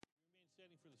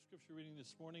Scripture reading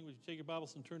this morning. Would you take your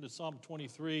Bibles and turn to Psalm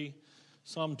 23?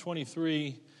 Psalm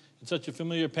 23. It's such a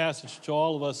familiar passage to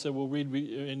all of us that we'll read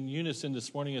in unison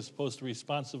this morning as opposed to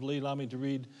responsively. Allow me to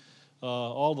read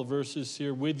all the verses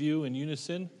here with you in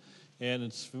unison. And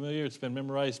it's familiar. It's been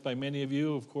memorized by many of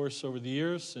you, of course, over the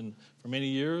years and for many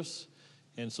years.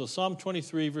 And so Psalm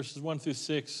 23, verses 1 through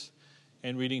 6,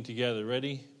 and reading together.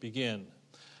 Ready? Begin.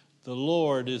 The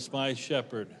Lord is my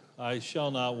shepherd. I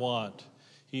shall not want.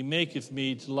 He maketh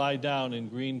me to lie down in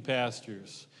green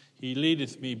pastures. He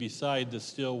leadeth me beside the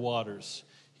still waters.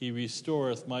 He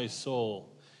restoreth my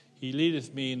soul. He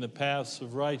leadeth me in the paths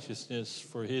of righteousness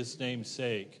for his name's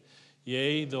sake.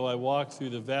 Yea, though I walk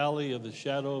through the valley of the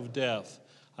shadow of death,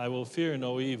 I will fear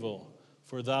no evil,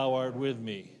 for thou art with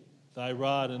me. Thy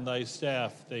rod and thy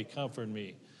staff, they comfort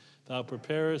me. Thou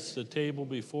preparest a table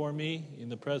before me in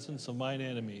the presence of mine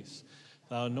enemies.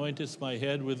 Thou anointest my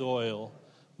head with oil.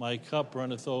 My cup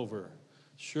runneth over.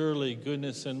 Surely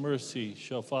goodness and mercy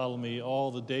shall follow me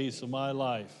all the days of my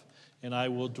life, and I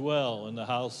will dwell in the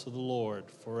house of the Lord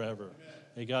forever. Amen.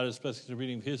 May God especially the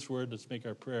reading of his word. Let's make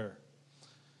our prayer.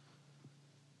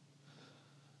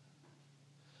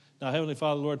 Now, Heavenly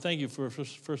Father, Lord, thank you for,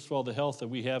 first of all, the health that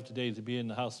we have today to be in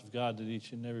the house of God, to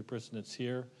each and every person that's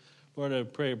here. Lord, I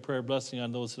pray a prayer blessing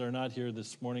on those that are not here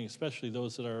this morning, especially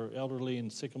those that are elderly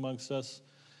and sick amongst us.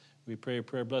 We pray a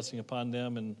prayer blessing upon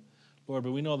them. And Lord,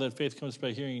 but we know that faith comes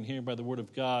by hearing and hearing by the word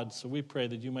of God. So we pray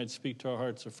that you might speak to our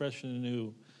hearts afresh and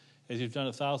anew, as you've done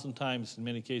 1,000 times, in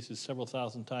many cases, several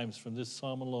thousand times from this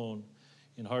psalm alone,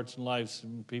 in hearts and lives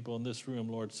of people in this room.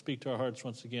 Lord, speak to our hearts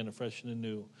once again afresh and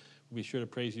anew. We'll be sure to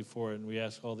praise you for it. And we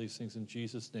ask all these things in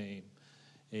Jesus' name.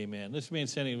 Amen. Let's remain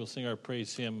standing. We'll sing our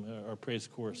praise hymn, our praise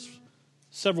chorus.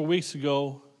 Several weeks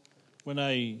ago, when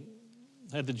I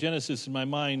had the genesis in my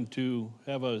mind to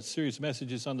have a series of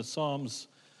messages on the Psalms,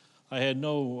 I had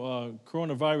no,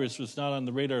 coronavirus was not on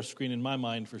the radar screen in my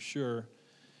mind for sure.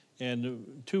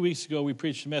 And 2 weeks ago, we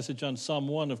preached a message on Psalm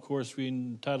 1, of course, we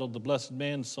entitled The Blessed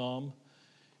Man Psalm.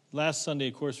 Last Sunday,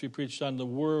 of course, we preached on the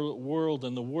World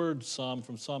and the Word Psalm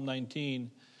from Psalm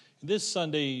 19. And this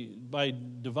Sunday, by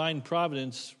divine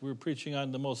providence, we're preaching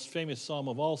on the most famous psalm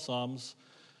of all psalms,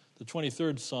 the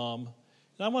 23rd Psalm.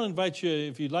 And I want to invite you,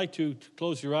 if you'd like to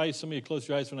close your eyes. Some of you close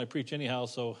your eyes when I preach anyhow,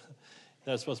 so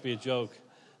that's supposed to be a joke.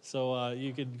 So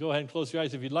you can go ahead and close your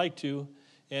eyes if you'd like to.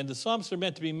 And the Psalms are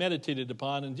meant to be meditated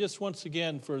upon. And just once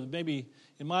again, for maybe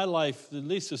in my life, at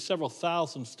least a several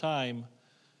thousandth time,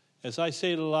 as I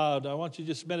say it aloud, I want you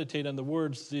to just meditate on the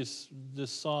words this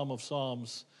Psalm of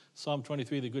Psalms, Psalm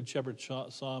 23, the Good Shepherd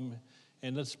Psalm.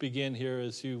 And let's begin here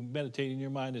as you meditate in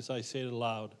your mind as I say it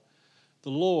aloud.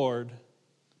 The Lord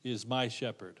is my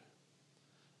shepherd.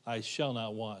 I shall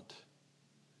not want.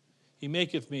 He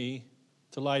maketh me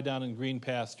to lie down in green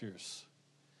pastures.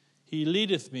 He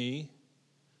leadeth me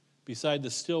beside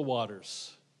the still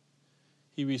waters.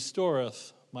 He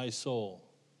restoreth my soul.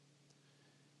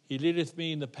 He leadeth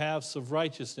me in the paths of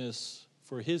righteousness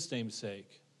for his name's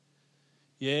sake.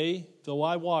 Yea, though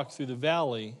I walk through the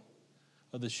valley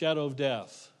of the shadow of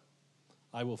death,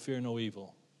 I will fear no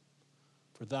evil,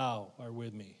 for thou art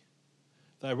with me.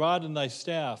 Thy rod and thy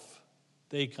staff,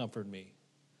 they comfort me.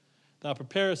 Thou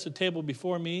preparest a table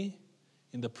before me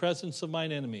in the presence of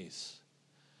mine enemies.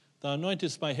 Thou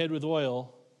anointest my head with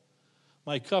oil.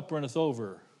 My cup runneth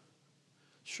over.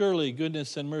 Surely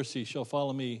goodness and mercy shall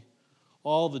follow me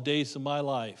all the days of my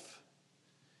life,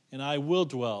 and I will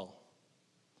dwell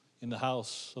in the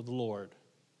house of the Lord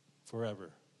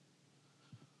forever.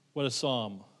 What a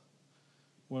psalm.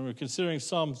 When we're considering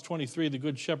Psalm 23, the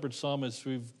Good Shepherd Psalm, as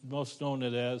we've most known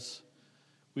it as,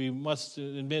 we must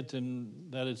admit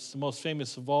that it's the most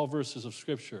famous of all verses of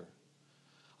Scripture.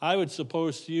 I would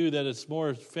suppose to you that it's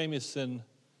more famous than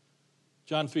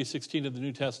John 3:16 of the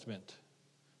New Testament.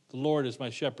 The Lord is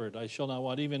my shepherd, I shall not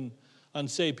want. Even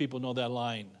unsaved people know that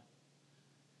line.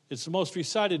 It's the most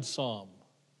recited psalm.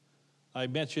 I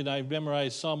mentioned I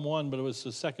memorized Psalm 1, but it was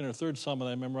the second or third psalm that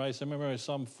I memorized. I memorized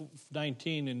Psalm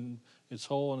 19 in its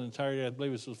whole and entirety. I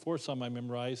believe it was the fourth psalm I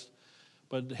memorized.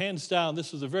 But hands down,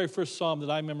 this was the very first psalm that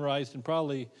I memorized, and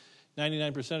probably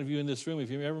 99% of you in this room, if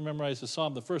you ever memorized a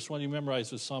psalm, the first one you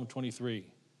memorized was Psalm 23.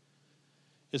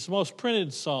 It's the most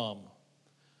printed psalm.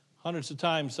 Hundreds of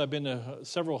times I've been to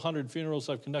several hundred funerals.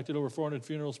 I've conducted over 400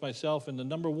 funerals myself, and the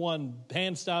number one,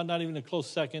 hands down, not even a close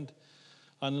second,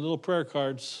 on the little prayer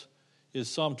cards is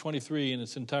Psalm 23 in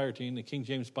its entirety in the King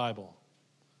James Bible.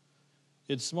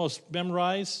 It's the most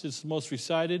memorized, it's the most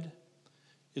recited,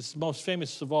 it's the most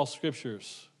famous of all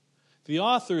scriptures. The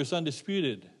author is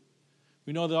undisputed.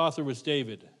 We know the author was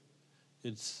David.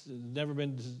 It's never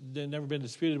been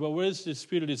disputed. But what is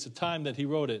disputed is the time that he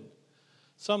wrote it.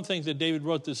 Some think that David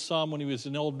wrote this psalm when he was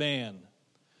an old man,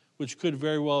 which could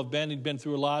very well have been. He'd been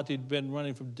through a lot. He'd been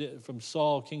running from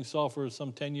Saul, King Saul, for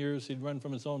some 10 years. He'd run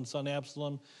from his own son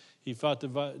Absalom. He fought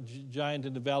the giant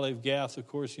in the valley of Gath. Of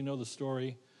course, you know the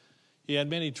story. He had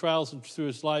many trials through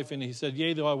his life, and he said,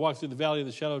 "Yea, though I walk through the valley of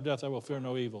the shadow of death, I will fear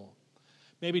no evil."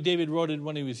 Maybe David wrote it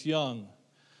when he was young.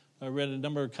 I read a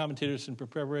number of commentators in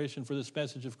preparation for this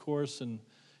message, of course, and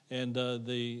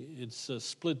it's a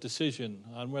split decision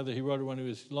on whether he wrote it when he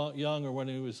was young or when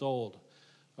he was old.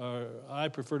 I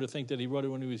prefer to think that he wrote it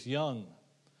when he was young,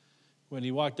 when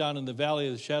he walked down in the valley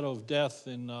of the shadow of death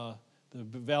in the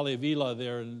valley of Elah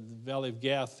there, and the valley of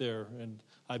Gath there, and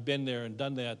I've been there and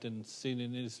done that and seen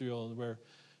in Israel where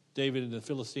David and the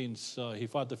Philistines, he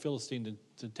fought the Philistine,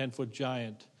 the 10-foot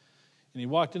giant. And he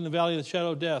walked in the valley of the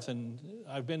shadow of death, and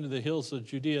I've been to the hills of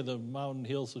Judea, the mountain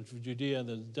hills of Judea,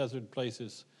 the desert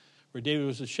places, where David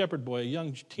was a shepherd boy, a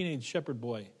young teenage shepherd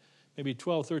boy, maybe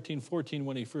 12, 13, 14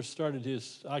 when he first started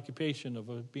his occupation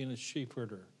of being a sheep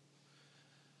herder.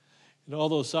 And all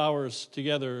those hours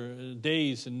together,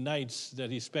 days and nights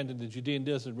that he spent in the Judean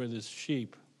desert with his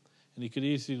sheep. And he could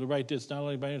easily write this not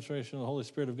only by inspiration of the Holy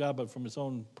Spirit of God, but from his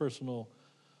own personal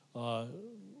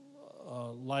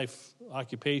life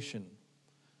occupation.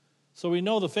 So we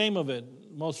know the fame of it,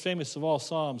 most famous of all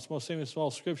Psalms, most famous of all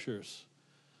Scriptures,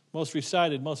 most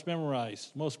recited, most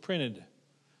memorized, most printed.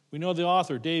 We know the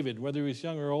author, David. Whether he's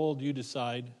young or old, you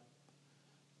decide.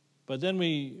 But then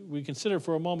we consider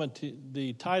for a moment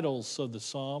the titles of the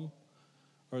psalm,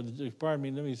 let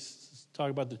me talk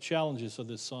about the challenges of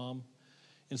this psalm.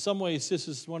 In some ways, this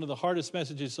is one of the hardest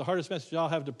messages. The hardest message I'll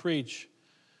have to preach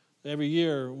every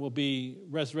year will be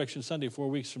Resurrection Sunday, 4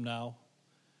 weeks from now,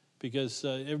 because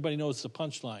everybody knows the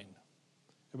punchline.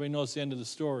 Everybody knows the end of the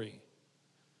story.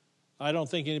 I don't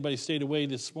think anybody stayed away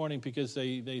this morning because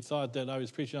they thought that I was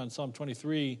preaching on Psalm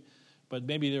 23, but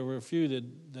maybe there were a few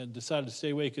that decided to stay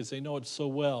away because they know it so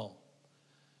well.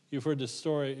 You've heard the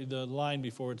story, the line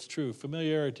before. It's true.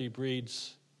 Familiarity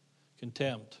breeds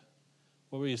contempt.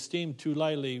 What we esteem too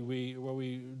lightly,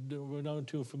 we're not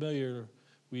too familiar,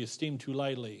 we esteem too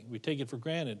lightly. We take it for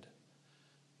granted.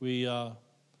 We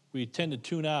tend to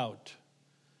tune out.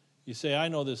 You say, I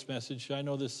know this message, I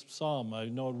know this psalm, I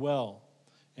know it well.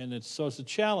 And it's a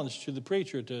challenge to the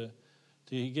preacher to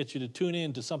get you to tune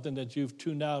in to something that you've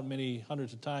tuned out many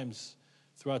hundreds of times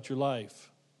throughout your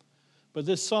life. But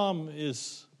this psalm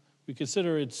we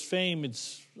consider its fame,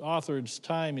 its author, its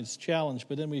time, its challenge,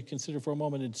 but then we consider for a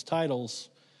moment its titles.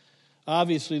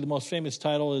 Obviously, the most famous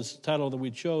title is the title that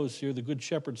we chose here, the Good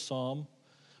Shepherd Psalm.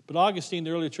 But Augustine,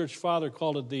 the early church father,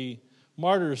 called it the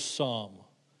Martyr's Psalm.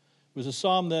 It was a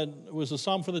psalm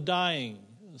for the dying,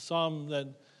 a psalm that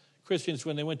Christians,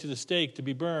 when they went to the stake to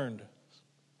be burned,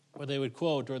 or they would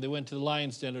quote, or they went to the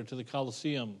lion's den or to the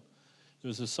Colosseum, it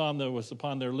was a psalm that was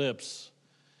upon their lips.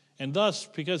 And thus,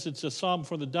 because it's a psalm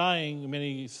for the dying,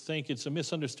 many think it's a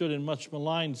misunderstood and much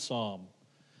maligned psalm.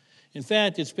 In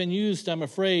fact, it's been used, I'm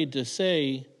afraid, to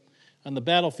say on the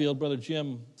battlefield. Brother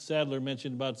Jim Sadler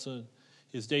mentioned about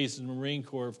his days in the Marine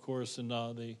Corps, of course, and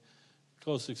the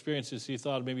close experiences he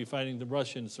thought of maybe fighting the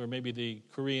Russians or maybe the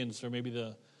Koreans or maybe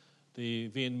the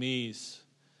Vietnamese.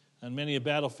 On many a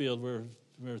battlefield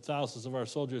where thousands of our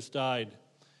soldiers died,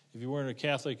 if you weren't a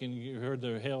Catholic and you heard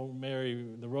the Hail Mary,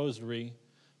 the Rosary,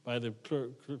 by the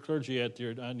clergy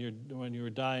when you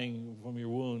were dying from your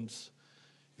wounds.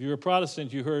 If you were a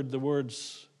Protestant, you heard the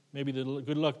words, maybe the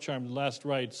good luck charm, the last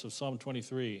rites of Psalm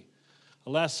 23, a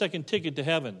last second ticket to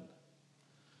heaven.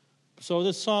 So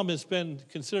this psalm has been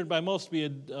considered by most to be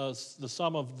the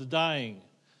psalm of the dying.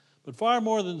 But far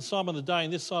more than the psalm of the dying,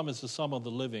 this psalm is the psalm of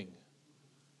the living.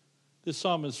 This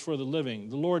psalm is for the living.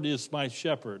 The Lord is my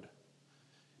shepherd.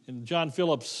 And John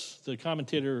Phillips, the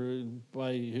commentator,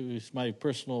 who's my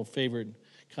personal favorite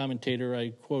commentator, I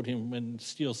quote him and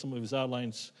steal some of his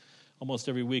outlines. Almost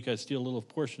every week I steal a little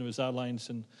portion of his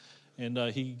outlines,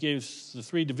 and he gives the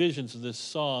three divisions of this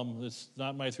psalm. It's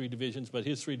not my three divisions, but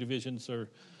his three divisions are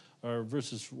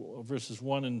verses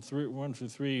 1 through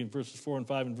 3, and verses 4 and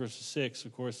 5, and verses 6,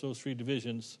 of course, those three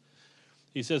divisions.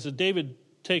 He says that David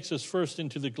takes us first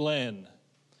into the glen,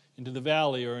 into the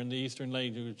valley, or in the eastern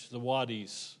language, the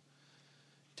wadis.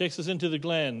 He takes us into the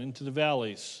glen, into the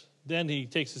valleys. Then he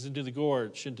takes us into the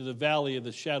gorge, into the valley of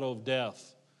the shadow of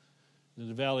death,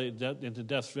 into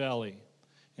Death's Valley,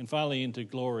 and finally into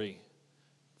glory.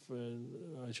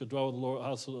 I shall dwell in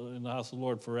the house of the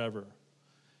Lord forever.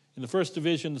 In the first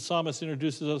division, the psalmist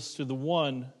introduces us to the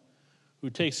one who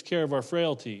takes care of our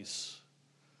frailties,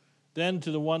 then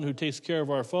to the one who takes care of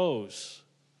our foes,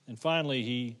 and finally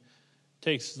he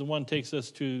takes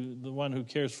us to the one who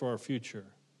cares for our future.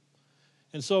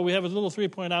 And so we have a little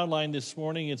three-point outline this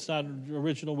morning. It's not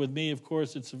original with me, of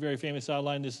course. It's a very famous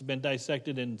outline. This has been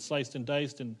dissected and sliced and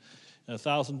diced in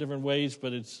 1,000 different ways,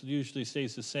 but it usually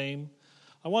stays the same.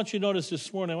 I want you to notice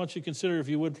this morning, I want you to consider, if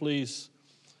you would please,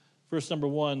 verse number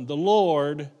 1, the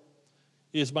Lord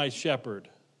is my shepherd.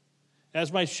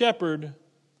 As my shepherd,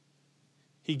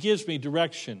 he gives me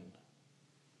direction.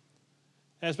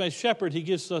 As my shepherd, he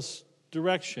gives us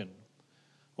direction.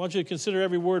 I want you to consider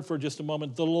every word for just a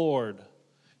moment, the Lord.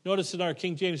 Notice in our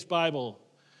King James Bible,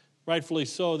 rightfully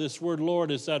so, this word Lord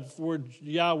is that word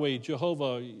Yahweh,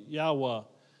 Jehovah, Yahweh.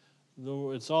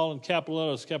 It's all in capital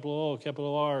letters, capital O,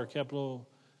 capital R, capital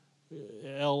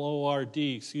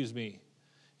L-O-R-D,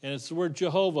 And it's the word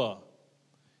Jehovah.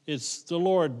 It's the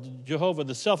Lord, Jehovah,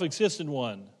 the self-existent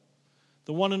one,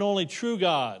 the one and only true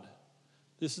God.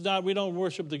 This is not, we don't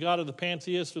worship the God of the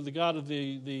pantheists or the God of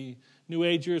the New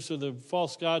Agers or the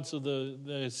false gods of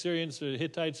the Assyrians or the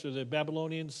Hittites or the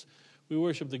Babylonians. We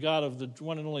worship the God of the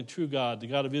one and only true God, the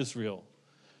God of Israel,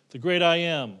 the great I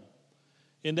am.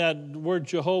 In that word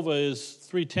Jehovah is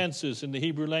 3 tenses in the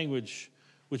Hebrew language,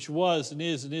 which was and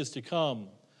is to come.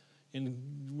 In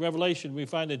Revelation, we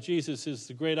find that Jesus is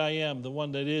the great I am, the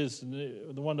one that is, and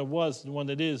the one that was, and the one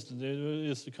that is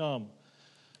to come.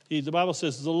 The Bible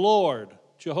says, the Lord,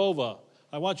 Jehovah.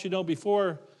 I want you to know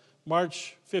before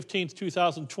March 15th,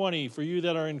 2020, for you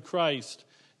that are in Christ,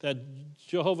 that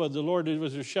Jehovah, the Lord,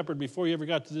 was your shepherd before you ever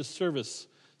got to this service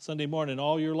Sunday morning,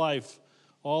 all your life,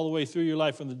 all the way through your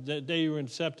life, from the day you were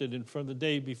incepted and from the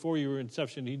day before you were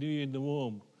inception, he knew you in the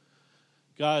womb.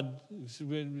 God is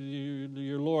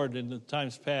your Lord in the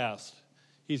times past.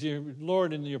 He's your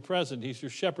Lord in your present. He's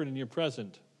your shepherd in your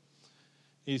present.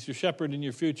 He's your shepherd in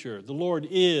your future. The Lord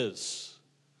is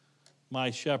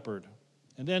my shepherd.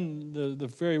 And then the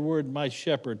very word, my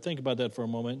shepherd, think about that for a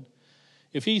moment.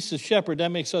 If he's the shepherd,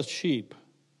 that makes us sheep.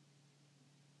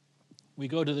 We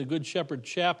go to the Good Shepherd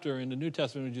chapter in the New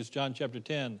Testament, which is John chapter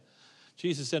 10.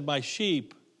 Jesus said, my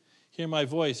sheep hear my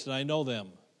voice, and I know them,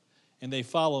 and they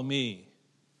follow me.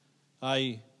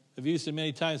 I have used it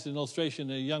many times as an illustration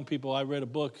to young people. I read a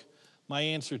book, My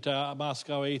Answer to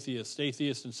Moscow Atheists.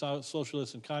 Atheists and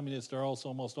socialists and communists are also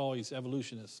almost always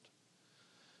evolutionists.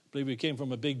 I believe we came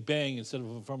from a big bang instead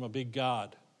of from a big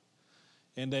God.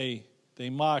 And they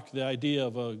mock the idea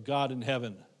of a God in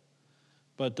heaven.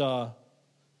 But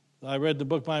I read the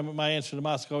book, My Answer to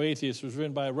Moscow Atheists. It was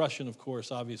written by a Russian, of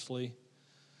course, obviously.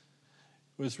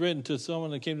 It was written to someone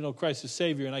that came to know Christ as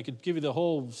Savior, and I could give you the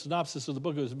whole synopsis of the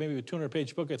book. It was maybe a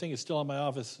 200-page book. I think it's still on my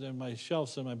office, in my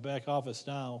shelves in my back office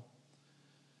now.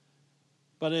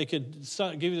 But I could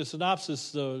give you the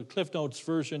synopsis, the Cliff Notes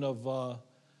version of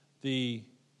the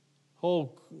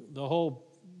whole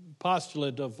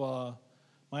postulate of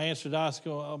My Answer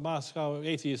to Moscow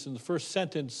Atheists in the first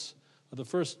sentence of the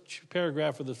first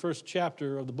paragraph of the first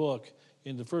chapter of the book,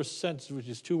 in the first sentence, which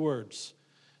is 2 words.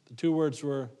 The 2 words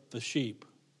were the sheep.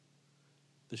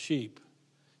 The sheep.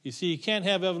 You see, you can't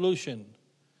have evolution.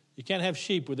 You can't have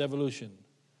sheep with evolution.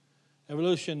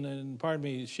 Evolution, and pardon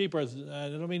me, sheep are, I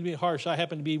don't mean to be harsh, I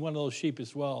happen to be one of those sheep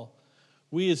as well.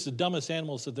 We is the dumbest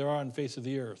animals that there are on the face of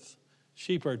the earth.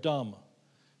 Sheep are dumb.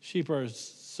 Sheep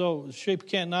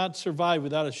cannot survive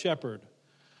without a shepherd.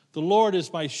 The Lord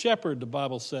is my shepherd, the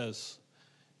Bible says.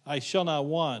 I shall not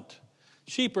want.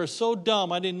 Sheep are so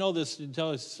dumb. I didn't know this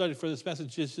until I studied for this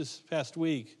message just this past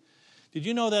week. Did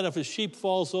you know that if a sheep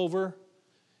falls over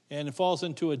and it falls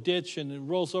into a ditch and it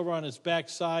rolls over on its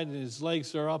backside and his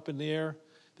legs are up in the air,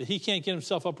 that he can't get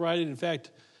himself uprighted? In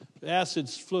fact,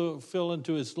 acids fill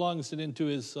into his lungs and into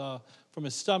his from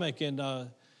his stomach, and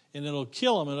it'll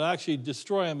kill him. It'll actually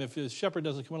destroy him if his shepherd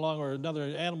doesn't come along, or another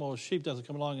animal, a sheep, doesn't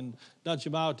come along and nudge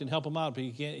him out and help him out. But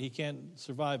he can't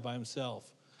survive by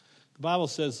himself. The Bible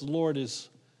says the Lord is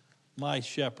my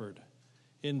shepherd.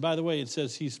 And by the way, it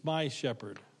says he's my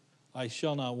shepherd. I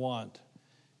shall not want.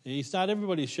 And he's not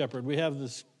everybody's shepherd. We have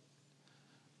this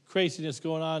craziness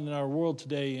going on in our world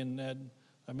today, and that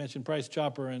I mentioned Price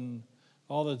Chopper and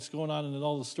all that's going on in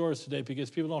all the stores today because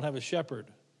people don't have a shepherd.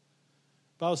 The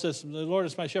Bible says, the Lord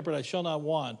is my shepherd, I shall not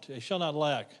want, I shall not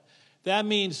lack. That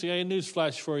means, I got a news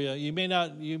flash for you, you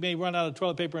may run out of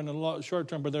toilet paper in the short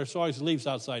term, but there's always leaves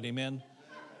outside, amen?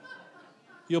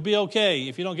 You'll be okay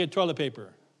if you don't get toilet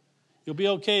paper. You'll be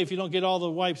okay if you don't get all the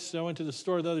wipes. I went to the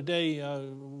store the other day, a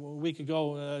week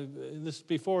ago.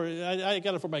 I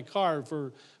got it for my car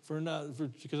because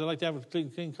I like to have a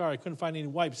clean car. I couldn't find any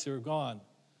wipes; they were gone.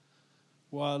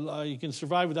 Well, you can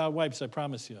survive without wipes, I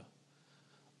promise you.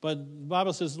 But the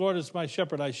Bible says, "The Lord is my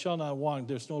shepherd; I shall not want."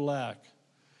 There's no lack.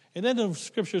 And then the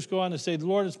scriptures go on to say, "The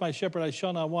Lord is my shepherd; I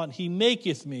shall not want. He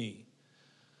maketh me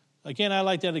Again, I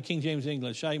like that in King James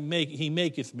English. He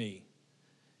maketh me.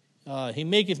 He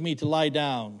maketh me to lie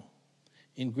down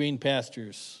in green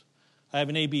pastures. I have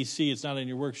an ABC. It's not in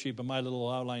your worksheet, but my little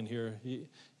outline here.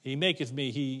 He maketh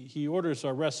me. He orders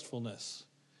our restfulness.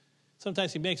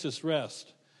 Sometimes he makes us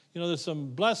rest. There's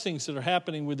some blessings that are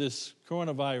happening with this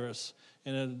coronavirus,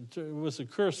 and it was a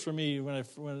curse for me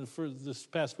for this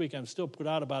past week. I'm still put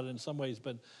out about it in some ways,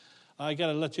 but I got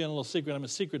to let you in a little secret. I'm a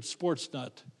secret sports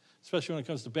nut, especially when it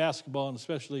comes to basketball, and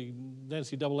especially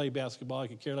NCAA basketball. I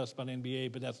could care less about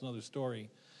NBA, but that's another story.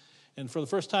 And for the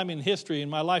first time in history, in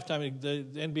my lifetime, the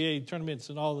NBA tournaments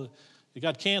and it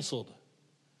got canceled.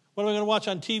 What am I going to watch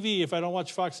on TV if I don't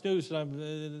watch Fox News?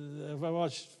 If I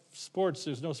watch sports,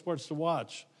 there's no sports to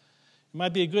watch. It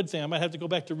might be a good thing. I might have to go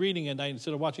back to reading at night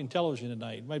instead of watching television at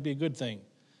night. It might be a good thing.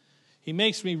 He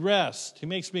makes me rest.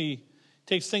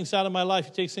 Takes things out of my life.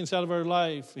 He takes things out of our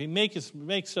life. He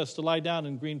makes us to lie down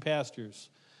in green pastures.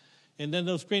 And then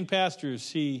those green pastures,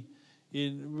 He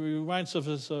reminds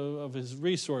us of His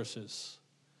resources.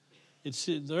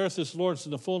 The earth is Lord's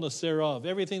and the fullness thereof.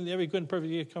 Every good and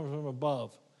perfect gift comes from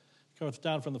above. Cometh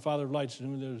down from the Father of lights, in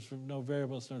whom there's no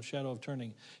variableness, no shadow of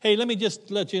turning. Hey, let me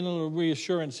just let you in a little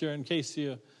reassurance here in case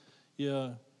we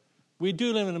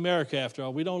do live in America after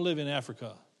all. We don't live in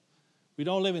Africa. We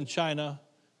don't live in China.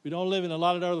 We don't live in a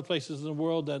lot of other places in the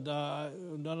world that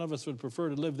none of us would prefer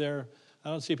to live there. I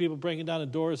don't see people breaking down the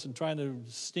doors and trying to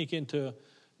sneak into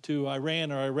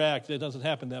Iran or Iraq. That doesn't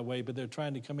happen that way, but they're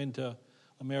trying to come into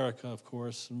America, of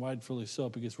course, and rightfully so,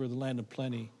 because we're the land of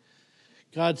plenty.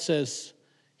 God says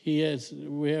we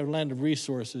have a land of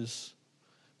resources.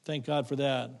 Thank God for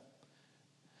that.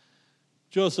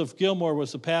 Joseph Gilmore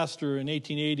was a pastor in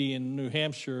 1880 in New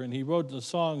Hampshire, and he wrote the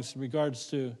songs in regards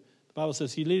to, the Bible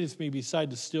says, He leadeth me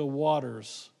beside the still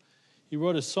waters. He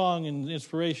wrote a song in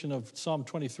inspiration of Psalm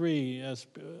 23,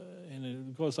 and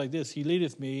it goes like this: He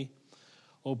leadeth me,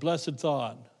 O blessed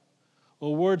thought,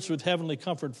 O words with heavenly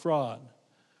comfort fraught.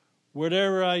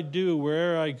 Whatever I do,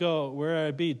 where'er I go, where'er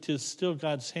I be, 'tis still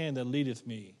God's hand that leadeth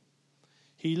me.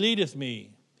 He leadeth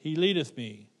me, He leadeth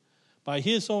me. By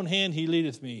His own hand He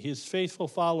leadeth me. His faithful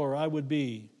follower I would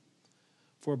be.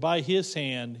 For by His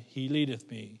hand He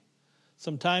leadeth me.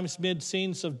 Sometimes mid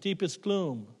scenes of deepest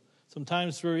gloom,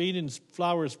 sometimes where Eden's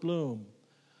flowers bloom,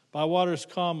 by waters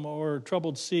calm or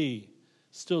troubled sea,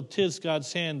 still 'tis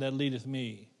God's hand that leadeth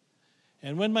me.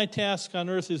 And when my task on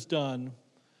earth is done,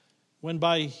 when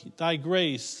by Thy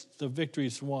grace the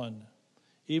victory's won,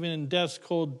 even in death's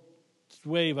cold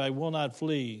wave I will not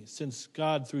flee, since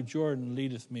God through Jordan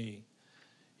leadeth me.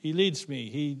 He leads me.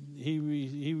 He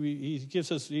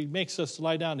gives us. He makes us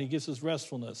lie down. He gives us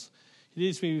restfulness. He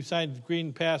leads me beside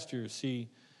green pastures. He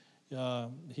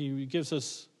gives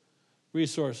us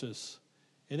resources,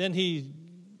 and then He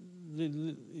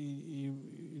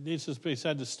leads us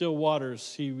beside the still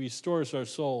waters. He restores our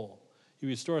soul. He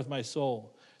restoreth my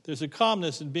soul. There's a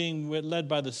calmness in being led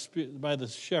by the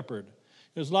shepherd.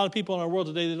 There's a lot of people in our world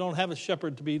today that don't have a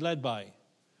shepherd to be led by.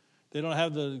 They don't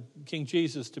have the King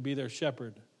Jesus to be their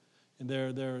shepherd, and they're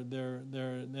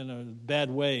in a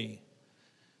bad way.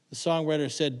 The songwriter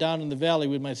said, "Down in the valley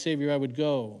with my Savior I would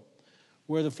go,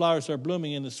 where the flowers are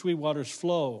blooming and the sweet waters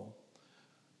flow.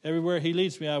 Everywhere He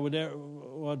leads me, I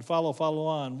would follow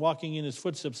on, walking in His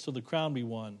footsteps till the crown be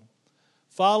won.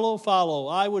 Follow,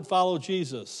 I would follow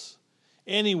Jesus.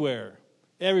 Anywhere,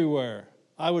 everywhere,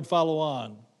 I would follow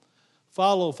on.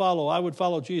 Follow, I would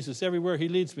follow Jesus. Everywhere He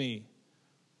leads me,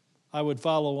 I would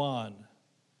follow on.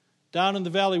 Down in the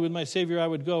valley with my Savior I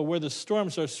would go, where the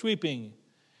storms are sweeping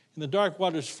and the dark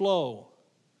waters flow."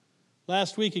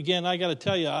 Last week, again, I got to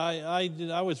tell you,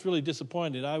 I was really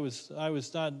disappointed. I was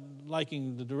not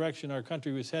liking the direction our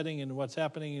country was heading and what's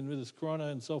happening with this corona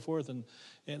and so forth. And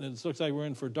it looks like we're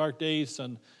in for dark days,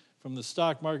 and from the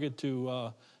stock market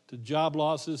to job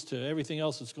losses to everything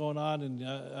else that's going on. And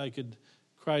I could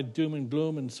cry doom and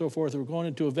gloom and so forth. We're going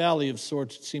into a valley of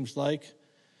sorts, it seems like.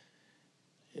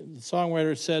 The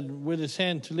songwriter said, "With His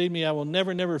hand to lead me, I will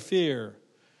never, never fear.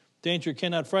 Danger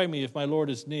cannot frighten me if my Lord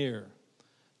is near.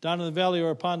 Down in the valley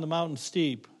or upon the mountain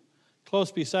steep,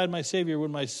 close beside my Savior would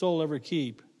my soul ever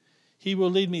keep. He will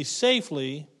lead me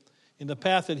safely in the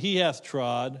path that He hath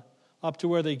trod, up to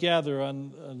where they gather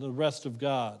on the rest of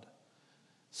God."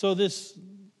 So this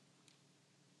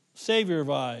Savior of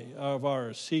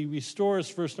ours, He restores,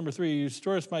 verse number 3, He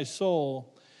restores my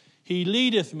soul. He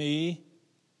leadeth me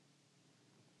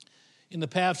in the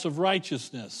paths of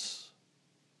righteousness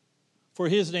for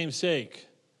His name's sake.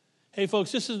 Hey,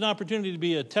 folks, this is an opportunity to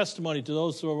be a testimony to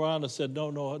those who are around us that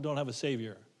don't have a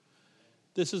Savior.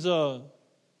 This is a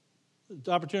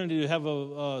the opportunity to have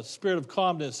a spirit of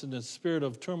calmness and a spirit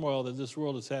of turmoil that this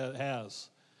world has.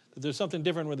 That there's something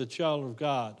different with the child of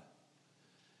God.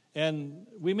 And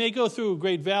we may go through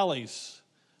great valleys.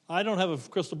 I don't have a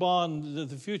crystal ball on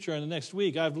the future in the next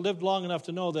week. I've lived long enough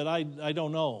to know that I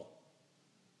don't know.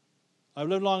 I've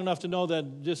lived long enough to know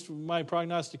that just my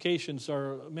prognostications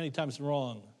are many times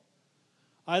wrong.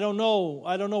 I don't know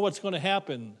what's going to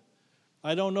happen.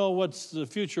 I don't know what the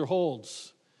future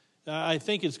holds. I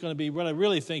think it's going to be what I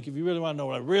really think. If you really want to know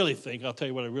what I really think, I'll tell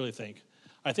you what I really think.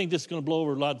 I think this is going to blow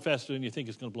over a lot faster than you think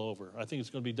it's going to blow over. I think it's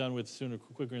going to be done with sooner,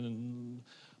 quicker than...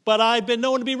 But I've been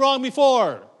known to be wrong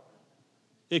before.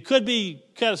 It could be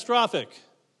catastrophic.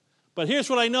 But here's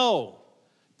what I know.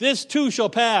 This too shall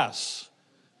pass.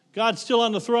 God's still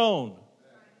on the throne.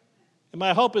 And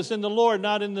my hope is in the Lord,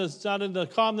 not in the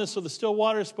calmness of the still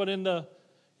waters, but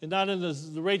not in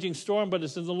the raging storm, but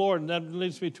it's in the Lord. And that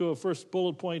leads me to a first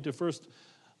bullet point, a first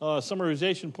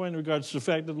summarization point in regards to the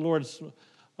fact that the Lord,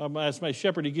 as my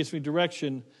shepherd, he gives me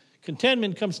direction.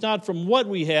 Contentment comes not from what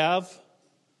we have,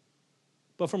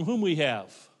 but from whom we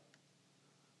have.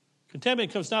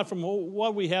 Contentment comes not from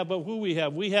what we have, but who we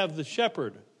have. We have the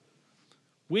shepherd.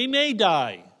 We may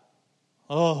die.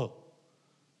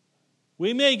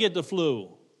 We may get the flu.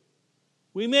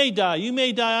 We may die. You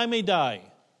may die. I may die.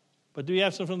 But do we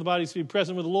have something from the body to be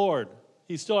present with the Lord?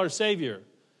 He's still our Savior.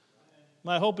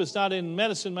 My hope is not in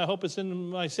medicine. My hope is in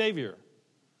my Savior.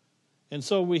 And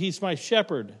so he's my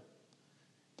shepherd.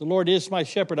 The Lord is my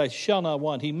shepherd. I shall not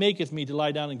want. He maketh me to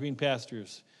lie down in green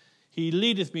pastures. He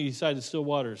leadeth me beside the still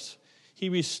waters. He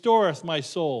restoreth my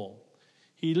soul.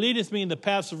 He leadeth me in the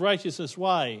paths of righteousness.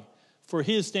 Why? For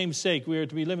his name's sake, we are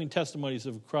to be living testimonies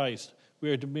of Christ. We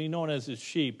are to be known as his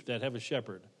sheep that have a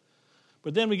shepherd.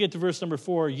 But then we get to verse number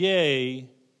 4. Yea,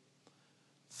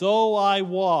 though I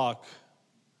walk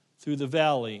through the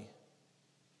valley.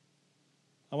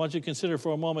 I want you to consider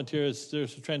for a moment here as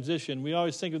there's a transition. We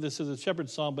always think of this as a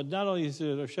shepherd's psalm, but not only is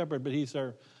he our shepherd, but he's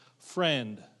our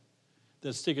friend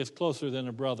that sticketh closer than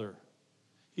a brother.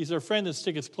 He's our friend that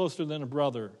sticketh closer than a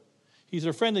brother. He's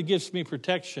our friend that gives me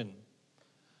protection.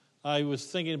 I was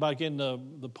thinking about getting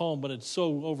the poem, but it's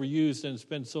so overused and it's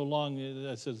been so long.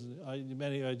 I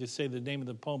just say the name of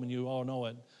the poem and you all know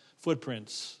it.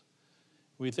 Footprints.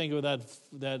 We think of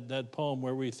that poem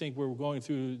where we think we're going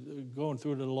through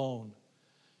it alone.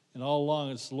 And all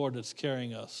along it's the Lord that's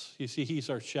carrying us. You see, he's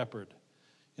our shepherd.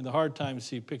 In the hard times,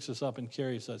 he picks us up and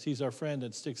carries us. He's our friend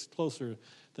that sticks closer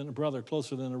than a brother,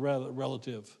 closer than a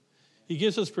relative. He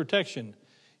gives us protection.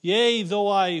 Yea, though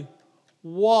I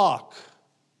walk,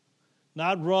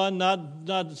 not run,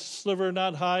 not sliver,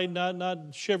 not hide,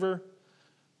 not shiver,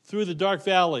 through the dark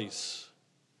valleys.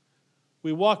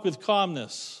 We walk with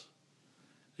calmness.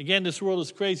 Again, this world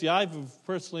is crazy. I've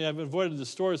avoided the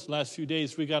stores the last few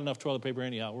days. We got enough toilet paper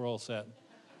anyhow. We're all set.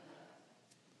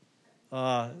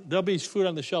 There'll be food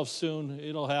on the shelf soon.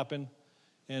 It'll happen.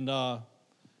 And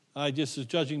I just was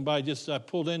judging by I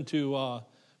pulled into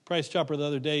Price Chopper the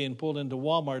other day and pulled into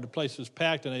Walmart. The place was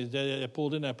packed, and I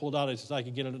pulled in, I pulled out. I said, I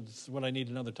can get it. This is what I need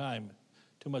another time.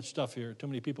 Too much stuff here. Too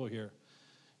many people here.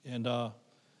 And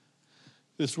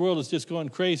this world is just going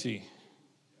crazy.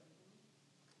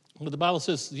 But the Bible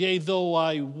says, yea, though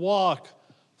I walk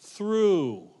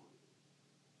through,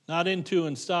 not into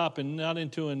and stop, and not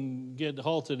into and get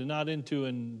halted, and not into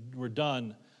and we're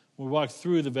done. We walk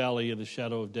through the valley of the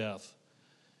shadow of death.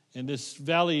 And this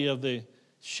valley of the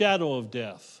shadow of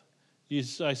death,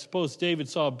 I suppose David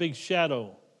saw a big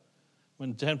shadow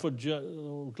when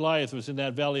 10-foot Goliath was in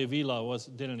that valley of Elah,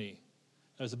 didn't he?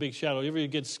 That was a big shadow. You ever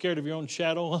get scared of your own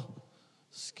shadow?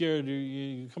 Scared,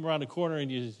 you come around the corner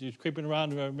and you're creeping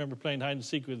around. I remember playing hide and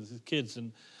seek with the kids,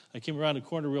 and I came around the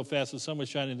corner real fast. The sun was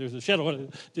shining. There's a shadow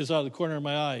just out of the corner of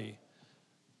my eye.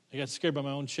 I got scared by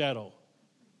my own shadow.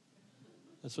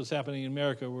 That's what's happening in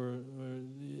America, where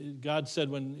God said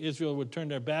when Israel would turn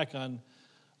their back on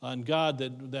God,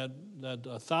 that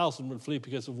 1,000 would flee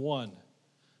because of one.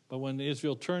 But when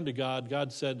Israel turned to God,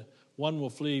 God said 1,000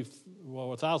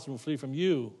 will flee from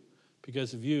you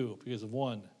because of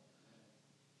one.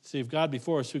 See, if God be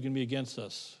for us, who can be against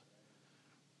us?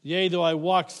 Yea, though I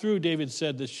walk through, David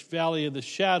said, the valley of the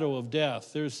shadow of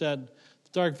death. There's that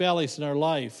dark valleys in our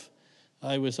life.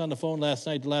 I was on the phone last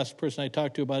night. The last person I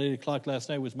talked to about 8 o'clock last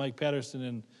night was Mike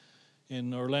Patterson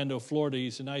in Orlando, Florida.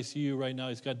 He's in ICU right now.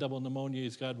 He's got double pneumonia.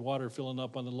 He's got water filling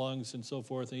up on the lungs and so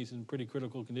forth, and he's in pretty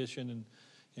critical condition.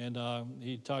 And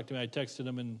he talked to me. I texted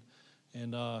him,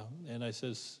 and I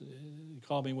says,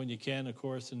 call me when you can, of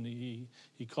course. And he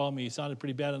called me. He sounded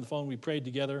pretty bad on the phone. We prayed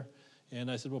together, And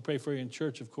I said, well, pray for you in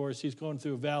church, of course. He's going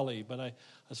through a valley.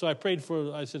 So I prayed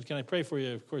I said, can I pray for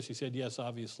you? Of course, he said, yes,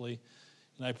 obviously.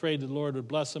 And I prayed the Lord would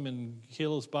bless him and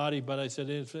heal his body. But I said,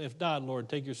 if not, Lord,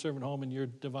 take your servant home in your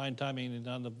divine timing. And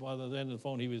on the end of the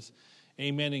phone, he was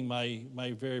amening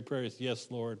my very prayers. Yes,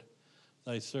 Lord,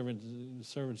 thy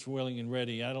servant's willing and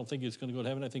ready. I don't think he's going to go to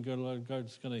heaven. I think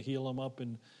God's going to heal him up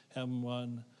and have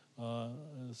him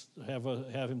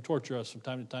have him torture us from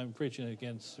time to time, preaching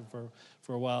against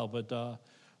for a while. But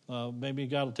maybe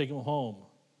God will take him home.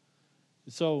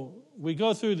 So we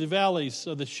go through the valleys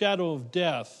of the shadow of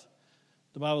death,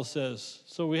 the Bible says.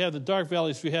 So we have the dark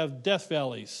valleys, we have death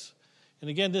valleys. And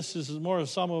again, this is more a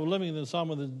psalm of living than a psalm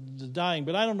of the dying.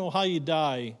 But I don't know how you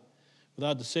die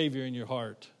without the Savior in your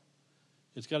heart.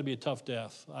 It's got to be a tough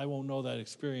death. I won't know that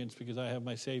experience because I have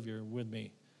my Savior with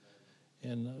me.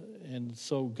 And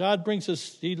so God brings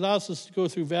us, he allows us to go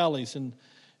through valleys. And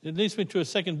it leads me to a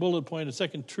second bullet point, a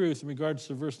second truth in regards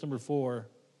to verse number 4.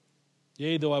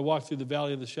 Yea, though I walk through the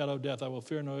valley of the shadow of death, I will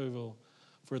fear no evil,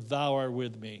 for thou art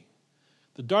with me.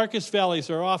 The darkest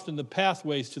valleys are often the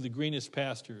pathways to the greenest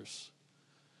pastures.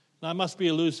 Now, I must be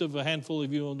elusive. A handful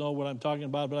of you will know what I'm talking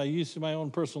about, but I used my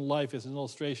own personal life as an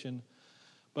illustration.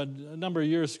 But a number of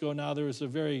years ago now, there was a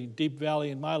very deep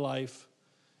valley in my life.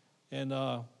 And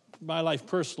my life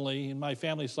personally, in my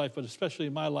family's life, but especially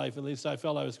in my life, at least I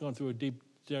felt I was going through a deep,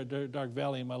 dark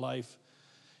valley in my life.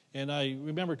 And I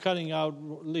remember cutting out,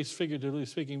 at least figuratively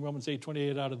speaking, Romans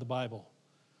 8:28 out of the Bible.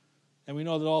 And we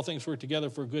know that all things work together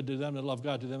for good to them that love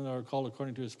God, to them that are called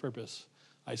according to his purpose.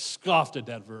 I scoffed at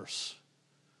that verse.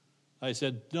 I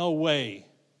said, no way.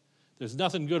 There's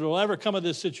nothing good that will ever come of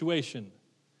this situation.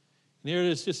 And here it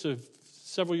is just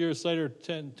several years later,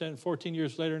 14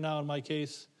 years later now in my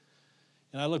case.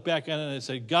 And I look back on it and I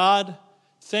say, God,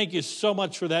 thank you so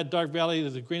much for that dark valley.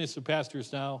 There's the greenest of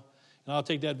pastures now. And I'll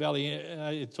take that valley. And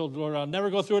I told the Lord, I'll never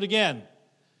go through it again.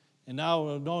 And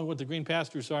now, knowing what the green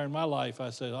pastures are in my life, I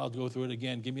said, I'll go through it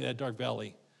again. Give me that dark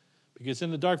valley. Because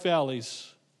in the dark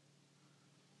valleys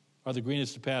are the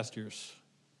greenest of pastures.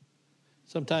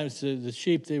 Sometimes the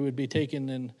sheep, they would be taken.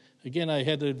 And again, I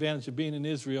had the advantage of being in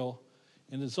Israel.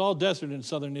 And it's all desert in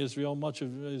southern Israel. Much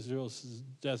of Israel is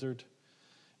desert.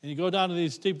 And you go down to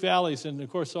these deep valleys, and of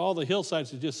course, all the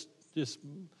hillsides are just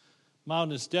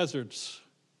mountainous deserts.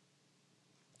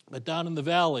 But down in the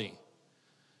valley,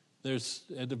 there's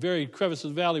at the very crevice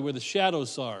of the valley where the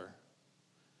shadows are,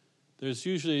 there's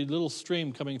usually a little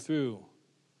stream coming through.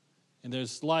 And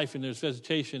there's life and there's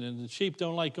vegetation. And the sheep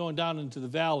don't like going down into the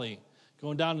valley,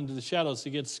 going down into the shadows to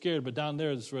get scared. But down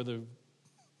there is where the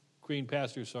green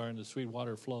pastures are and the sweet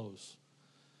water flows.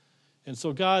 And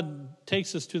so God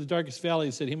takes us to the darkest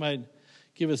valleys that he might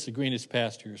give us the greenest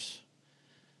pastures.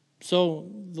 So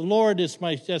the Lord is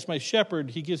as my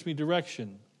shepherd, he gives me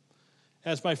direction.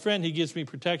 As my friend, he gives me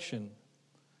protection.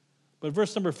 But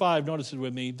verse number 5, notice it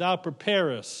with me. Thou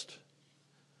preparest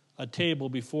a table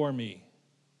before me.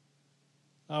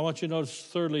 I want you to notice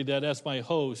thirdly that as my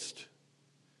host,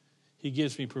 he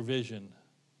gives me provision.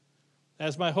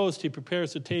 As my host, he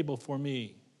prepares a table for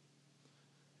me.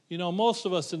 You know, most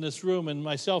of us in this room, and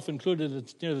myself included,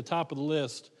 it's near the top of the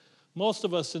list, most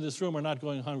of us in this room are not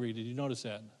going hungry. Did you notice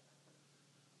that?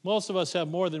 Most of us have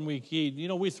more than we eat. You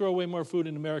know, we throw away more food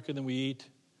in America than we eat.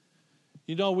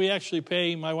 You know, we actually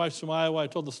pay, my wife's from Iowa, I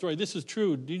told the story. This is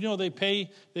true. Do you know they've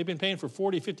been paying for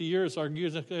 40, 50 years, our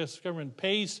U.S. government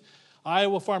pays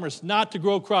Iowa farmers not to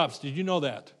grow crops. Did you know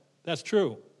that? That's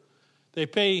true. They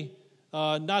pay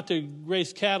not to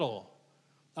raise cattle.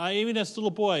 Even as a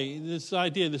little boy, this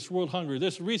idea, this world hunger,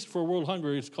 this reason for world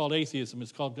hunger is called atheism,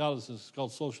 it's called godlessness, it's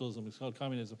called socialism, it's called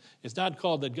communism. It's not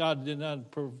called that God did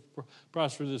not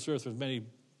prosper this earth with many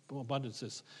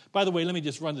abundances. By the way, let me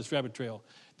just run this rabbit trail.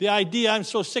 The idea, I'm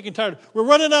so sick and tired, we're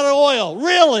running out of oil.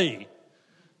 Really?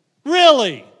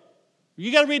 Really?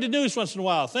 You got to read the news once in a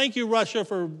while. Thank you, Russia,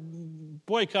 for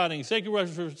boycotting. Thank you,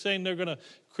 Russia, for saying they're going to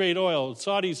create oil.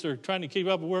 Saudis are trying to keep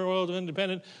up. We're oil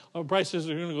independent. Our prices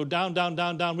are going to go down, down,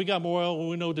 down, down. We got more oil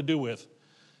we know what to do with.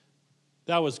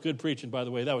 That was good preaching, by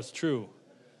the way. That was true.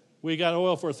 We got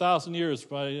oil for 1,000 years.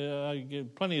 I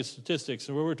get plenty of statistics.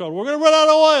 And we were told, we're going to run out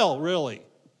of oil. Really?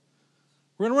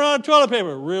 We're going to run out of toilet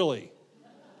paper. Really?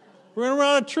 We're going to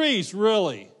run out of trees.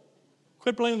 Really?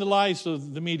 Quit blaming the lies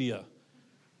of the media.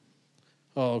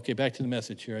 Oh, okay, back to the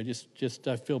message here.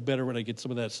 I feel better when I get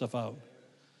some of that stuff out.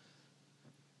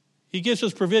 He gives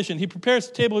us provision. He prepares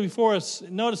the table before us,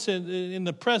 notice in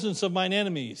the presence of mine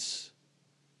enemies.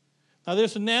 Now,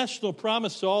 there's a national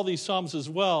promise to all these psalms as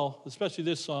well, especially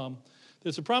this psalm.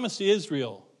 There's a promise to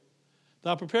Israel.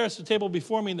 Thou preparest the table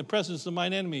before me in the presence of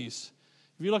mine enemies.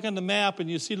 If you look on the map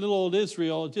and you see little old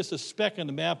Israel, just a speck on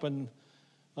the map, and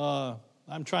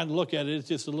I'm trying to look at it. It's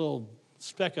just a little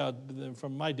speck out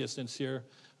from my distance here.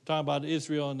 I'm talking about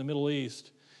Israel and the Middle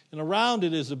East. And around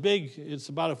it is it's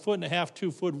about 1.5 feet,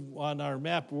 2 foot on our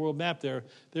map, world map there.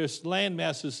 There's land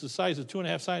masses the size of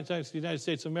 2.5 times the United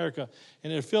States of America,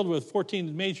 and they're filled with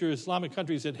 14 major Islamic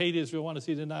countries that hate Israel, want to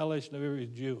see the annihilation of every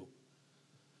Jew.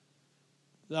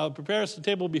 Thou preparest the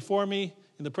table before me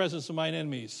in the presence of mine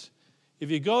enemies. If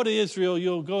you go to Israel,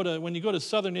 when you go to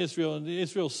southern Israel, and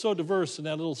Israel's so diverse in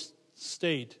that little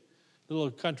state, little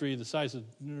country the size of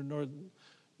North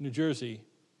New Jersey.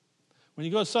 When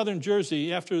you go to southern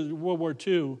Jersey, after World War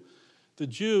II, the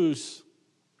Jews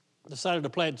decided to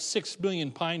plant 6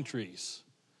 million pine trees.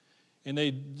 And they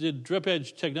did drip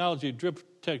technology.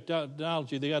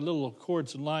 They got little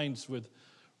cords and lines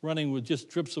running with just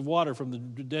drips of water from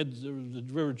the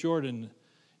River Jordan,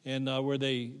 and where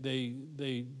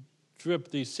they dripped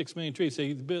these 6 million trees.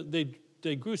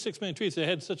 They grew 6 million trees. They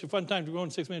had such a fun time growing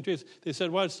 6 million trees. They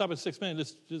said, "Why stop at 6 million?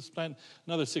 Let's just plant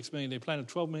another 6 million." They planted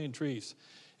 12 million trees.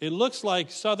 It looks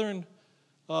like southern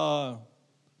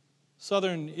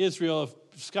Israel.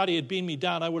 If Scotty had beamed me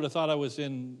down, I would have thought I was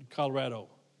in Colorado.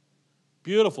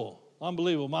 Beautiful,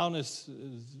 unbelievable, mountainous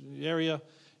area,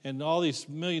 and all these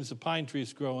millions of pine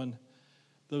trees growing.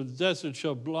 The desert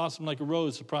shall blossom like a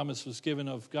rose, the promise was given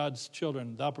of God's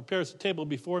children. Thou preparest a table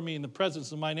before me in the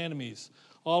presence of mine enemies.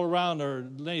 All around are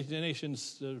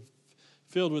nations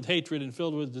filled with hatred and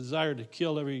filled with desire to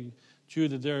kill every Jew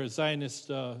that they're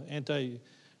Zionist,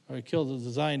 or kill the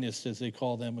Zionists, as they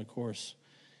call them, of course.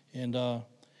 And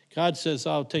God says,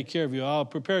 I'll take care of you. I'll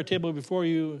prepare a table before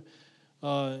you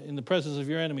in the presence of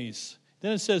your enemies.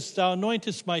 Then it says, thou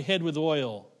anointest my head with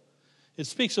oil. It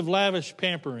speaks of lavish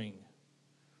pampering.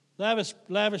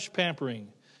 Lavish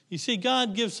pampering. You see,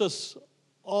 God gives us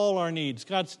all our needs.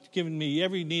 God's given me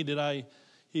every need that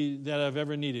I've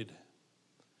ever needed.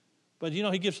 But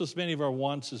He gives us many of our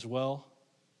wants as well.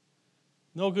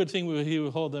 No good thing will He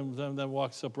withhold them that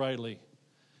walks uprightly.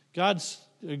 God's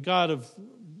a God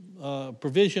of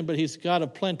provision, but He's God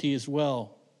of plenty as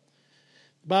well.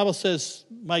 The Bible says,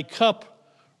 my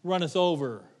cup runneth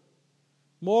over.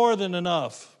 More than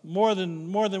enough. More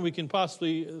than we can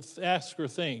possibly ask or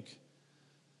think.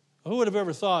 Who would have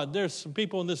ever thought? There's some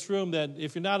people in this room that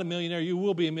if you're not a millionaire, you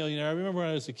will be a millionaire. I remember when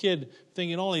I was a kid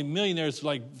thinking only millionaires are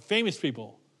like famous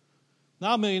people.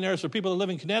 Now millionaires are people that live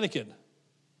in Connecticut.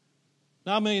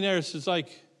 Now millionaires is like,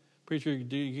 preacher,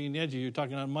 you're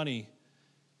talking about money.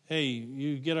 Hey,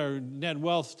 you get our net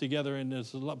wealth together, and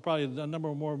there's probably a number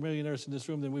of more millionaires in this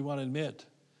room than we want to admit.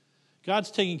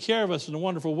 God's taking care of us in a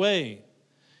wonderful way.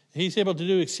 He's able to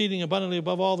do exceeding abundantly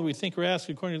above all that we think or ask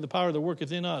according to the power that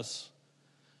worketh in us.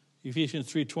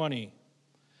 Ephesians 3:20.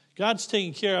 God's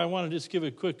taking care. I want to just give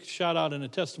a quick shout out and a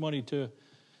testimony to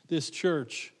this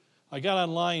church. I got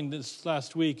online this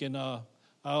last week, and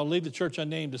I'll leave the church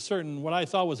unnamed, what I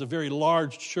thought was a very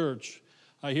large church.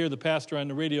 I hear the pastor on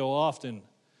the radio often,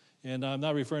 and I'm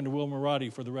not referring to Will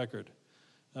Marotti for the record.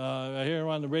 I hear him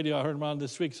on the radio. I heard him on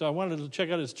this week, so I wanted to check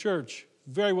out his church.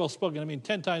 Very well spoken.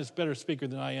 10 times better speaker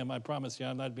than I am. I promise you.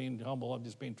 I'm not being humble. I'm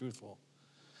just being truthful.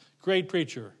 Great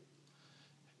preacher.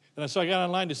 And so I got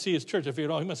online to see his church. I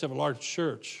figured, he must have a large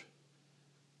church.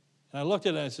 And I looked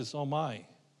at it and I said, oh my,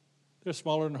 they're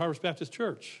smaller than Harvest Baptist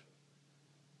Church.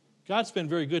 God's been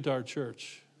very good to our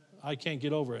church. I can't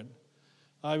get over it.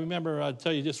 I remember, I'll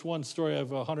tell you just one story of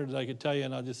 100 that I could tell you,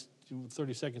 and I'll just do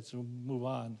 30 seconds to move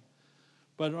on.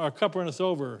 But our cup runneth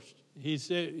over.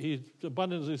 He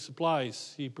abundantly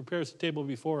supplies. He prepares the table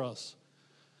before us.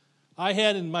 I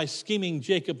had in my scheming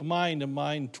Jacob mind of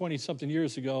mine 20-something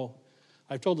years ago,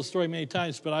 I've told the story many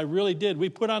times, but I really did. We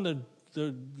put on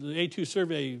the A2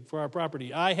 survey for our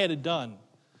property. I had it done.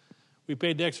 We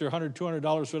paid the extra $100, $200,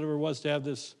 whatever it was, to have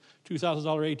this $2,000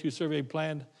 A2 survey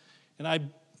planned. And I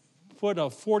put a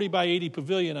 40 by 80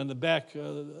 pavilion on the back,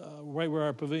 right where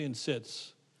our pavilion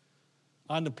sits,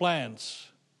 on the plans.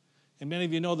 And many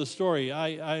of you know the story.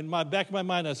 In my back of my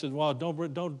mind, I said, well,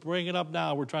 don't bring it up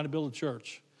now. We're trying to build a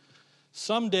church.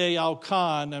 Someday I'll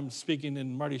con, I'm speaking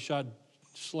in Marty Schott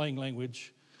slang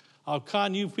language, I'll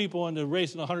con you people into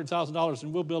raising $100,000,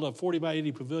 and we'll build a 40 by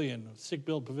 80 pavilion, a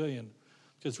sick-build pavilion.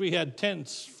 Because we had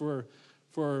tents for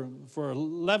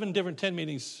 11 different tent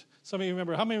meetings. Some of you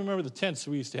remember, how many remember the tents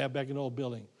we used to have back in the old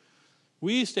building?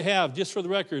 We used to have, just for the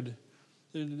record,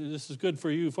 this is good for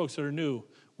you folks that are new,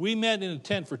 we met in a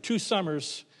tent for 2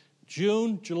 summers,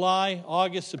 June, July,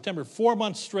 August, September, 4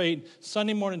 months straight,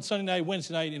 Sunday morning, Sunday night,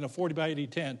 Wednesday night, in a 40 by 80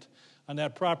 tent on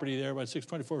that property there by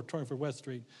 624 24 West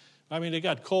Street. It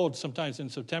got cold sometimes in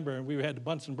September, and we had the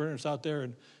Bunsen burners out there,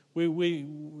 and we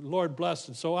Lord blessed.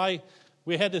 And so I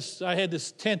had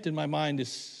this tent in my mind,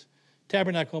 this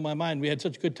tabernacle in my mind. We had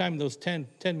such a good time in those 10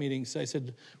 meetings. I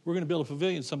said, we're going to build a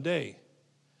pavilion someday.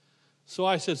 So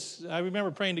I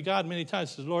remember praying to God many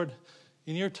times. I said, Lord,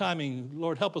 in your timing,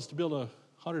 Lord, help us to build a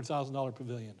 $100,000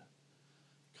 pavilion.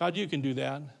 God, you can do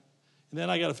that. And then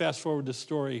I got to fast forward this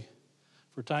story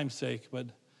for time's sake. But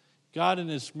God, in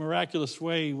his miraculous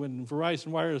way, when Verizon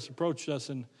Wireless approached us,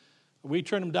 and we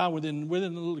turned them down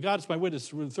within God's my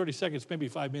witness, within 30 seconds, maybe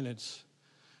 5 minutes.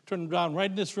 Turned them down right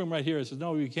in this room right here. I said,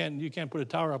 no, you can't put a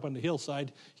tower up on the hillside.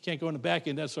 You can't go in the back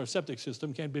end. That's our septic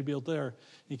system. Can't be built there.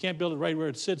 You can't build it right where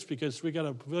it sits because we got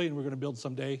a pavilion we're going to build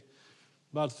someday.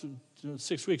 About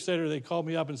 6 weeks later, they called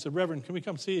me up and said, Reverend, can we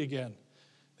come see you again?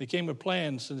 They came with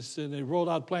plans, and they rolled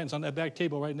out plans on that back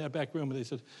table right in that back room. And they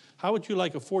said, how would you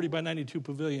like a 40 by 92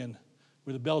 pavilion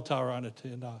with a bell tower on it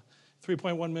and a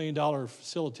 $3.1 million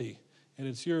facility, and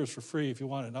it's yours for free if you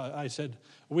want it? I said,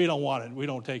 we don't want it. We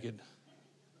don't take it.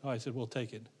 I said, we'll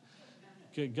take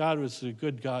it. God was a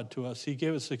good God to us. He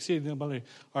gave us exceeding abundantly.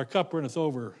 Our cup runneth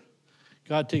over.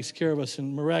 God takes care of us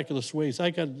in miraculous ways. I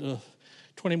got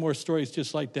 20 more stories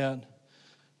just like that,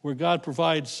 where God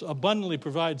abundantly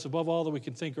provides above all that we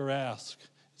can think or ask.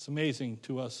 It's amazing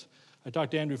to us. I talked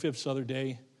to Andrew Phipps the other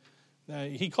day.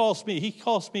 He called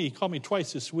me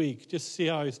twice this week just to see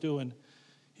how he's doing.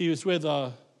 He was with,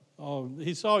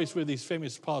 he's always with these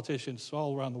famous politicians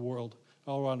all around the world,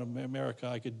 all around America.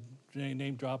 I could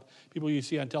name drop people you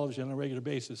see on television on a regular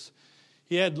basis.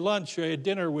 He had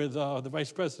dinner with the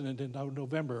vice president in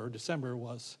November or December it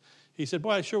was. He said,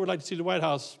 boy, I sure would like to see the White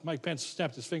House. Mike Pence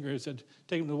snapped his finger and said,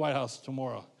 take him to the White House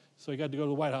tomorrow. So he got to go to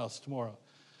the White House tomorrow.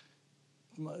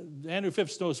 Andrew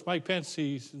Phipps knows Mike Pence.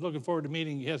 He's looking forward to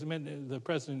meeting. He hasn't met the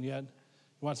president yet.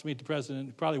 He wants to meet the president.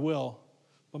 He probably will.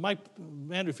 But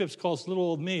Andrew Phipps calls little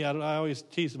old me. I always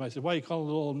tease him. I said, why are you calling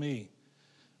little old me?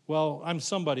 Well, I'm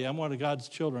somebody. I'm one of God's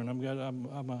children.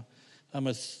 I'm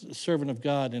a servant of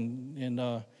God, and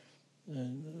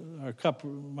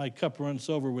my cup runs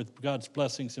over with God's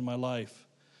blessings in my life.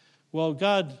 Well,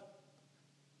 God,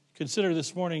 consider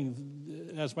this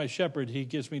morning as my shepherd, he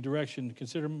gives me direction.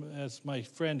 Consider him as my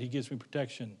friend, he gives me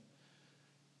protection.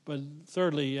 But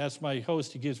thirdly, as my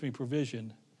host, he gives me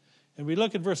provision. And we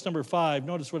look at verse number 5.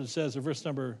 Notice what it says, or verse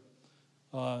number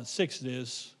 6 it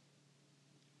is.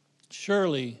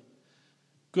 Surely,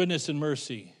 goodness and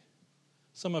mercy.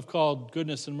 Some have called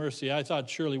goodness and mercy. I thought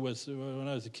Shirley was, when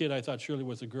I was a kid, I thought Shirley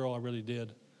was a girl. I really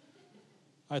did.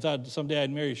 I thought someday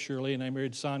I'd marry Shirley, and I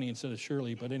married Sonny instead of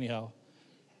Shirley. But anyhow,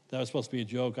 that was supposed to be a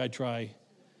joke. I try.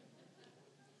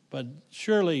 But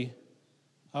Shirley,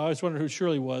 I always wondered who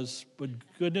Shirley was. But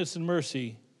goodness and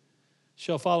mercy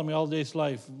shall follow me all the days of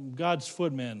life. God's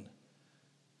footmen.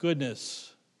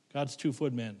 Goodness. God's 2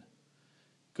 footmen.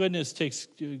 Goodness takes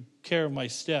care of my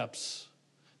steps.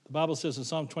 The Bible says in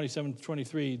Psalm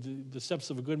 27:23, the steps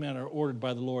of a good man are ordered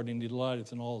by the Lord, and he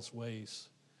delighteth in all his ways.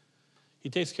 He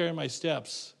takes care of my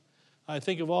steps. I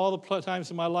think of all the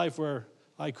times in my life where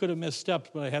I could have missed steps,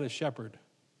 but I had a shepherd.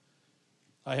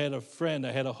 I had a friend,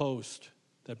 I had a host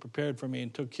that prepared for me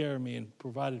and took care of me and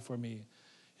provided for me.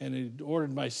 And he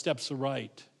ordered my steps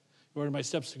aright. He ordered my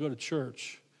steps to go to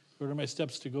church. He ordered my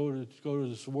steps to go to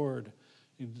his word,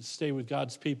 and to stay with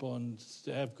God's people and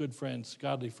to have good friends,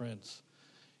 godly friends.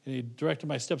 And he directed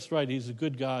my steps right. He's a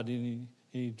good God, and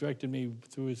he directed me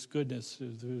through his goodness,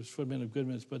 through his footmen of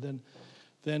goodness. But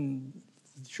then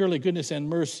surely goodness and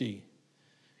mercy.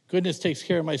 Goodness takes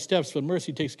care of my steps, but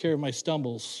mercy takes care of my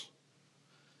stumbles.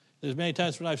 There's many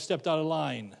times when I've stepped out of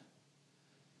line,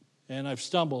 and I've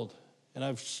stumbled, and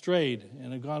I've strayed,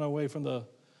 and I've gone away from the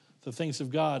things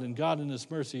of God. And God in his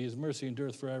mercy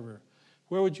endureth forever.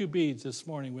 Where would you be this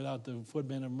morning without the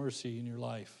footmen of mercy in your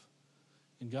life?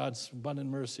 In God's abundant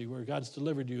mercy, where God's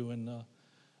delivered you. And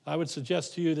I would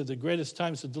suggest to you that the greatest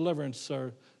times of deliverance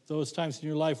are those times in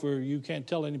your life where you can't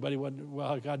tell anybody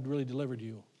how God really delivered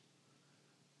you.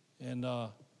 And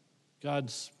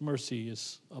God's mercy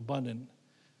is abundant.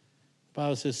 The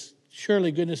Bible says,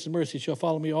 surely goodness and mercy shall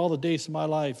follow me all the days of my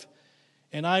life,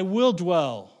 and I will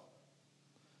dwell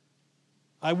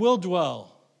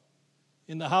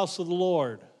in the house of the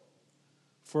Lord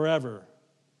forever.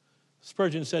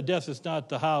 Spurgeon said, death is not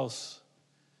the house,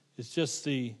 it's just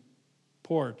the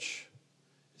porch.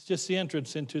 It's just the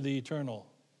entrance into the eternal.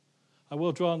 I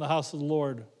will dwell in the house of the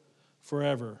Lord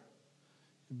forever.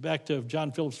 Back to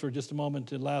John Phillips for just a moment.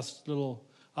 The last little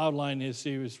outline is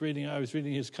I was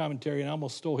reading his commentary, and I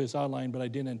almost stole his outline, but I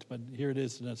didn't. But here it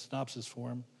is in a synopsis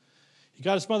form. He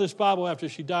got his mother's Bible after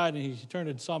she died, and he turned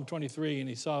to Psalm 23, and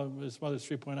he saw his mother's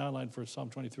 3-point outline for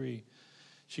Psalm 23.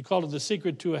 She called it the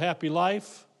secret to a happy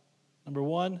life. Number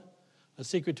 1, a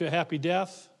secret to a happy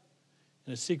death,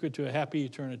 and a secret to a happy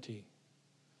eternity.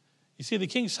 You see, the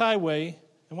King's Highway,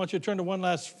 I want you to turn to one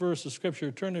last verse of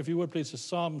Scripture. Turn, if you would, please, to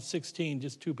Psalm 16,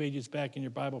 just 2 pages back in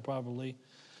your Bible, probably.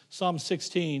 Psalm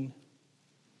 16.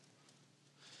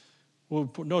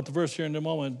 We'll note the verse here in a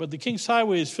moment. But the King's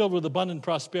Highway is filled with abundant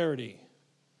prosperity.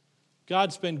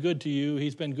 God's been good to you.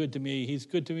 He's been good to me. He's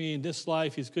good to me in this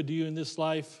life. He's good to you in this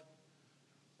life.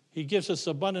 He gives us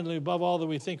abundantly above all that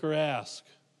we think or ask.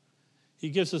 He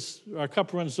gives us, our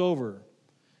cup runs over.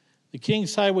 The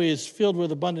King's Highway is filled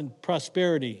with abundant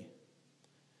prosperity.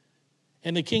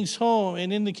 And the King's home,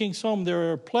 and in the King's home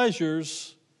there are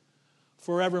pleasures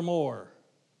forevermore.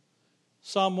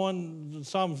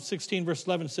 Psalm 16, verse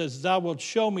 11 says, Thou wilt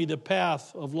show me the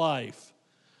path of life.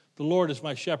 The Lord is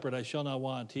my shepherd, I shall not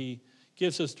want. He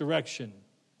gives us direction.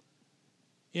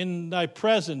 In thy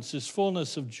presence is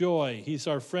fullness of joy. He's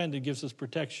our friend and gives us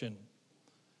protection.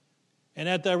 And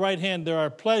at thy right hand there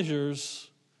are pleasures,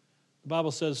 the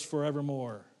Bible says,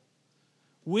 forevermore.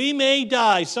 We may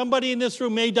die. Somebody in this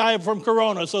room may die from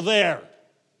corona, so there.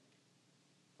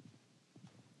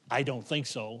 I don't think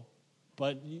so,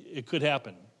 but it could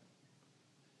happen.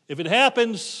 If it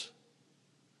happens,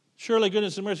 surely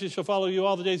goodness and mercy shall follow you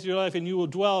all the days of your life, and you will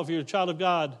dwell, if you're a child of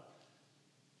God,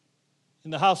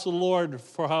 in the house of the Lord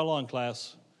for how long,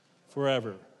 class?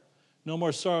 Forever. No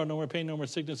more sorrow, no more pain, no more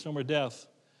sickness, no more death.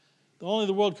 Only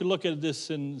the world could look at this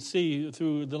and see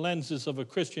through the lenses of a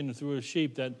Christian, through a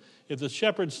sheep, that if the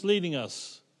shepherd's leading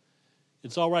us,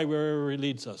 it's all right wherever he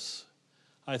leads us.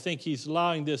 I think he's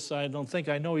allowing this, I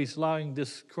know he's allowing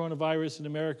this coronavirus in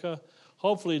America,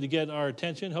 hopefully to get our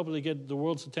attention, hopefully to get the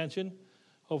world's attention,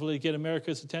 hopefully to get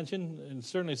America's attention, and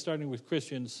certainly starting with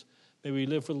Christians, may we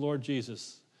live for the Lord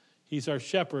Jesus. He's our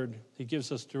shepherd, he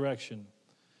gives us direction.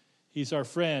 He's our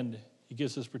friend, he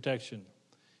gives us protection.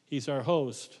 He's our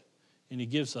host, and he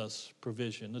gives us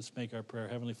provision. Let's make our prayer.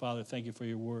 Heavenly Father, thank you for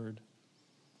your word.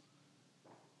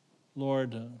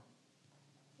 Lord,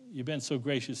 you've been so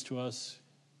gracious to us.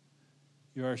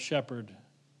 You're our shepherd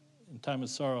in time of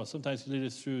sorrow. Sometimes you lead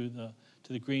us through to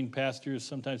the green pastures,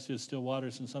 sometimes through the still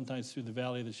waters, and sometimes through the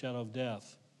valley of the shadow of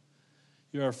death.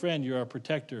 You're our friend. You're our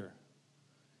protector.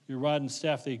 Your rod and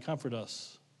staff, they comfort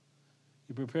us.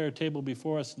 You prepare a table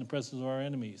before us in the presence of our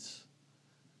enemies.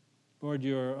 Lord,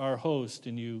 you're our host,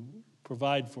 and you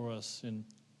provide for us in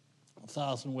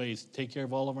 1,000 ways. Take care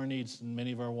of all of our needs and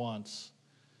many of our wants.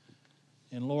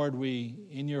 And Lord,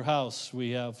 in your house,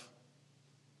 we have,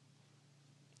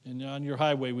 and on your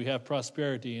highway, we have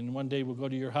prosperity. And one day we'll go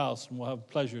to your house and we'll have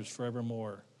pleasures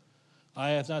forevermore.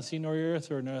 Eye hath not seen nor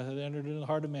earth, or nor hath entered into the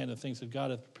heart of man the things that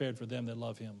God hath prepared for them that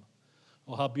love him.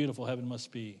 Oh, how beautiful heaven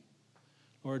must be.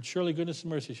 Lord, surely goodness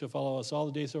and mercy shall follow us all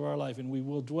the days of our life, and we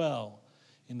will dwell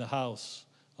in the house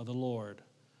of the Lord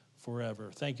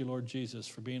forever. Thank you, Lord Jesus,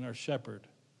 for being our shepherd,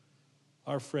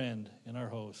 our friend, and our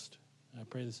host. I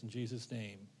pray this in Jesus'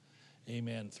 name.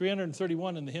 Amen.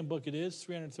 331 in the hymn book it is.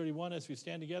 331 as we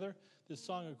stand together. This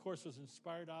song, of course, was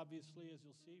inspired, obviously, as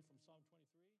you'll see, from